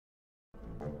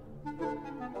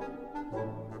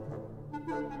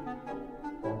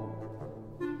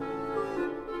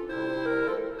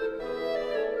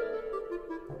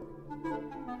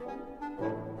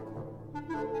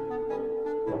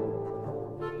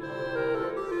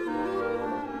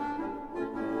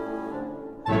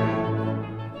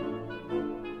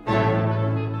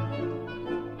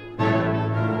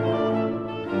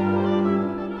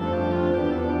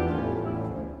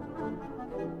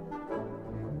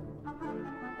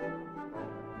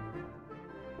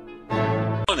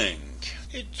Morning.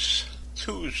 It's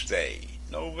Tuesday,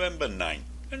 November 9th,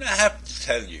 and I have to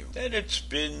tell you that it's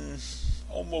been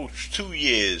almost 2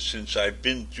 years since I've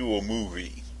been to a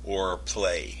movie or a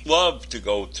play. Love to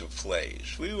go to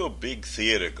plays. We were big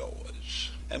theater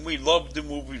goers, and we loved the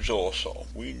movies also.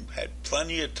 We had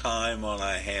plenty of time on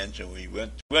our hands, and we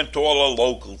went to all the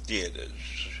local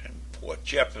theaters in Port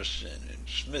Jefferson and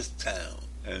Smithtown,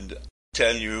 and I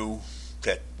tell you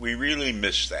that we really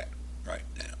miss that right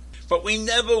now. But we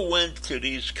never went to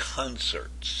these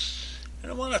concerts. And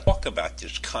I want to talk about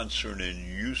this concert in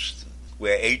Houston,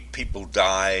 where 8 people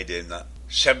died and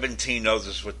 17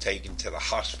 others were taken to the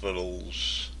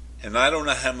hospitals. And I don't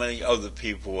know how many other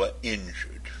people were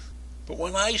injured. But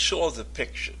when I saw the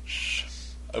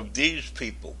pictures of these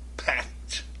people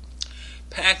packed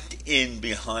in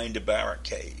behind a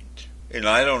barricade, and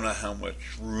I don't know how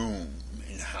much room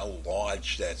and how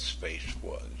large that space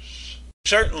was,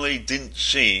 certainly didn't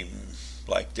seem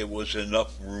like there was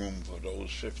enough room for those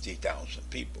 50,000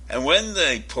 people. And when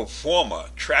the performer,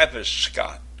 Travis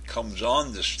Scott, comes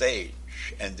on the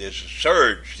stage and there's a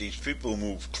surge, these people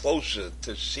move closer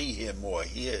to see him or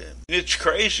hear him. It's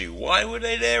crazy. Why were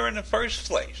they there in the first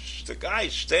place? The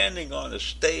guy's standing on a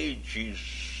stage,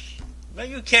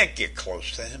 you can't get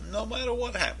close to him no matter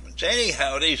what happens.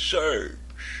 Anyhow, they surge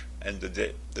and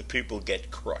the people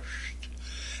get crushed.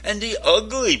 And the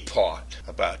ugly part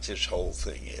about this whole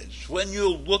thing is when you're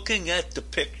looking at the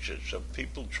pictures of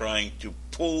people trying to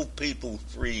pull people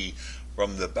free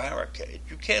from the barricade,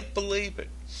 you can't believe it.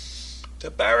 The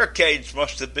barricades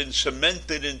must have been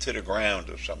cemented into the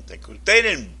ground or something, because they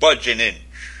didn't budge an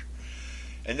inch.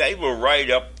 And they were right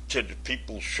up to the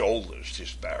people's shoulders,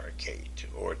 this barricade,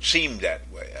 or it seemed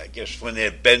that way. I guess when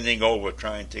they're bending over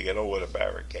trying to get over the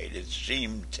barricade, it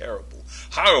seemed terrible.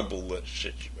 Horrible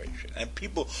situation. And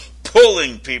people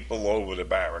pulling people over the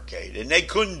barricade, and they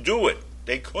couldn't do it.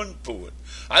 They couldn't do it.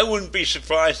 I wouldn't be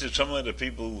surprised if some of the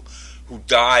people who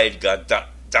died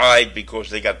died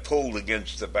because they got pulled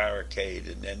against the barricade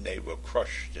and then they were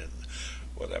crushed and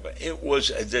whatever. It was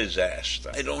a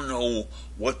disaster. I don't know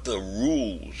what the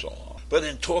rules are, but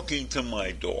in talking to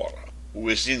my daughter, who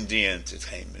is in the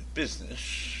entertainment business,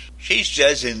 she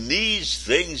says in these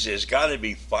things there's got to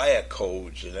be fire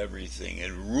codes and everything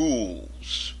and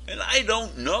rules. And I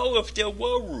don't know if there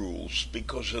were rules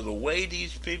because of the way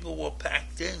these people were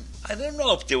packed in. I don't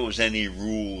know if there was any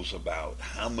rules about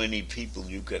how many people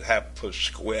you could have per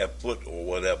square foot or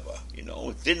whatever.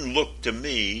 It didn't look to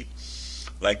me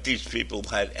like these people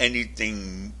had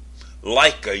anything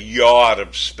like a yard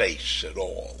of space at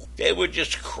all. They were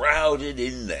just crowded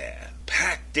in there,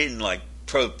 packed in like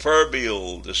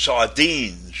the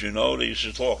sardines, they used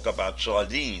to talk about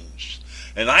sardines.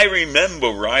 And I remember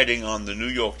riding on the New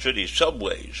York City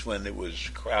subways when it was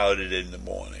crowded in the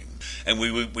morning. And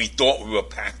we thought we were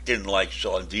packed in like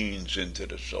sardines into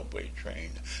the subway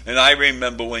train. And I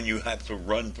remember when you had to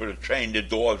run for the train, the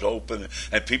doors open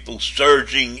and people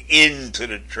surging into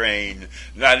the train,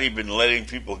 not even letting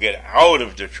people get out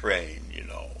of the train,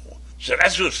 So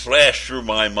that's what flashed through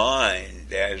my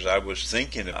mind as I was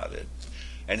thinking about it.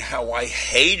 And how I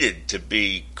hated to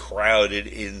be crowded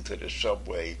into the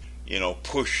subway,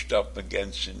 pushed up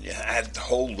against, and you had to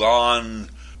hold on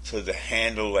to the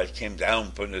handle that came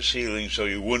down from the ceiling so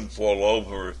you wouldn't fall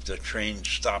over if the train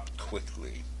stopped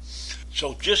quickly.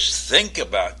 So just think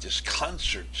about this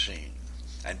concert scene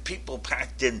and people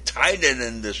packed in tighter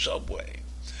than the subway,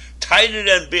 tighter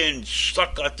than being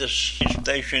stuck at the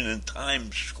station in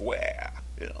Times Square,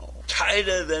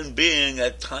 tighter than being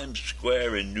at Times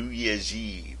Square in New Year's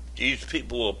Eve. These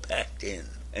people were packed in.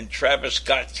 And Travis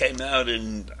Scott came out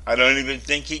and I don't even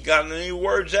think he got any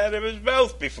words out of his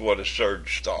mouth before the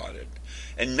surge started.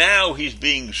 And now he's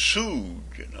being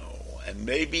sued, and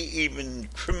maybe even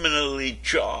criminally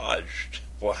charged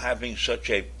for having such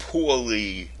a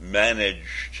poorly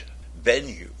managed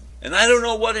venue. And I don't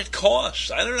know what it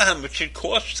costs. I don't know how much it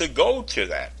costs to go to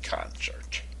that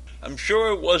concert. I'm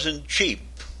sure it wasn't cheap.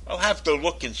 I'll have to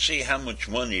look and see how much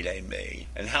money they made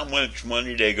and how much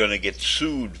money they're going to get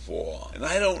sued for. And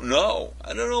I don't know.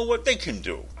 I don't know what they can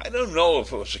do. I don't know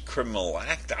if it was a criminal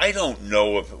act. I don't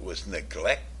know if it was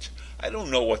neglect. I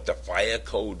don't know what the fire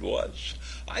code was.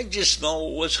 I just know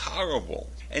it was horrible.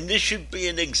 And this should be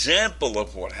an example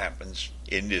of what happens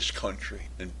in this country.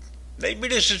 And maybe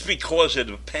this is because of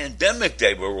the pandemic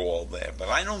they were all there, but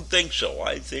I don't think so.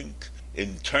 I think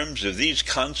in terms of these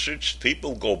concerts,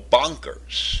 people go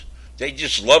bonkers. They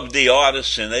just love the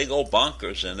artists and they go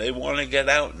bonkers and they want to get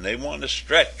out and they want to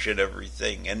stretch and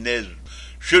everything. And there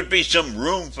should be some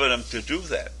room for them to do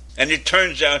that. And it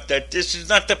turns out that this is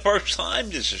not the first time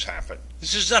this has happened.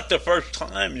 This is not the first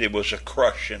time there was a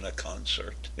crush in a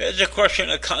concert. There's a crush in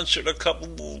a concert a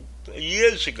couple of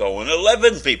years ago and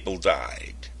 11 people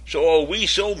died. So are we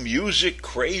so music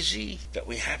crazy that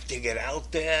we have to get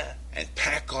out there and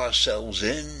pack ourselves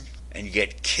in and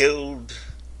get killed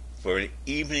for an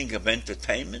evening of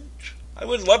entertainment? I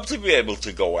would love to be able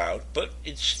to go out, but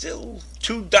it's still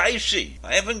too dicey.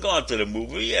 I haven't gone to the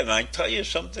movie, and I tell you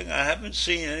something, I haven't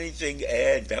seen anything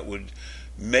add that would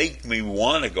make me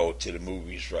want to go to the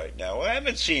movies right now. I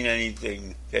haven't seen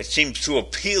anything that seems to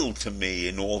appeal to me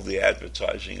in all the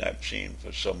advertising I've seen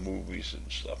for some movies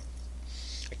and stuff.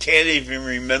 I can't even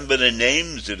remember the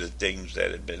names of the things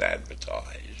that have been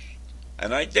advertised.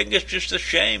 And I think it's just a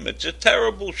shame. It's a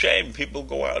terrible shame. People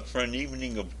go out for an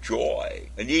evening of joy,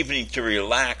 an evening to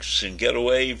relax and get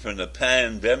away from the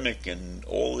pandemic and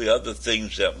all the other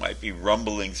things that might be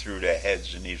rumbling through their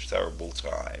heads in these terrible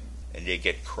times. And they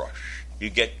get crushed.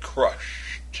 You get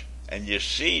crushed. And you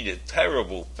see the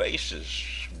terrible faces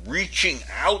reaching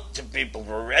out to people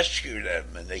to rescue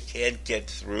them, and they can't get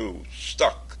through.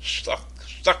 Stuck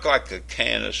like a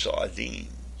can of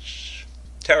sardines.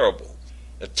 Terrible.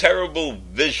 A terrible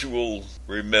visual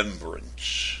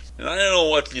remembrance. And I don't know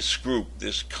what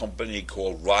this company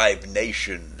called Live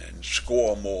Nation and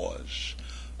Score More's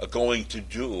are going to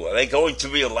do. Are they going to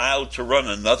be allowed to run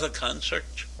another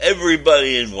concert?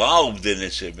 Everybody involved in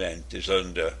this event is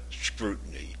under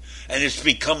scrutiny, and it's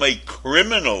become a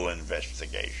criminal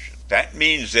investigation. That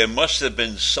means there must have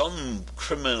been some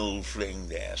criminal thing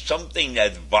there, something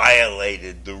that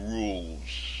violated the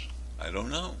rules. I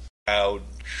don't know.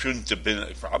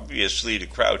 Obviously the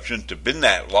crowd shouldn't have been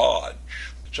that large.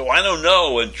 So I don't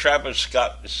know, and Travis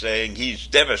Scott is saying he's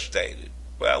devastated.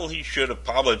 Well, he should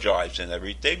apologize and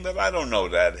everything, but I don't know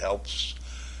that helps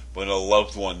when a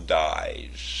loved one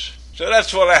dies. So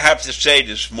that's what I have to say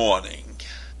this morning.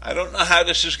 I don't know how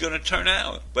this is going to turn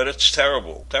out, but it's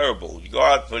terrible, terrible. You go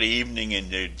out for the evening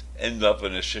and you end up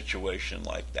in a situation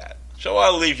like that. So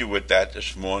I'll leave you with that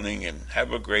this morning, and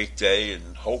have a great day,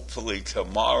 and hopefully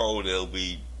tomorrow there'll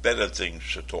be better things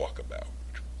to talk about.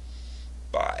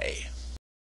 Bye.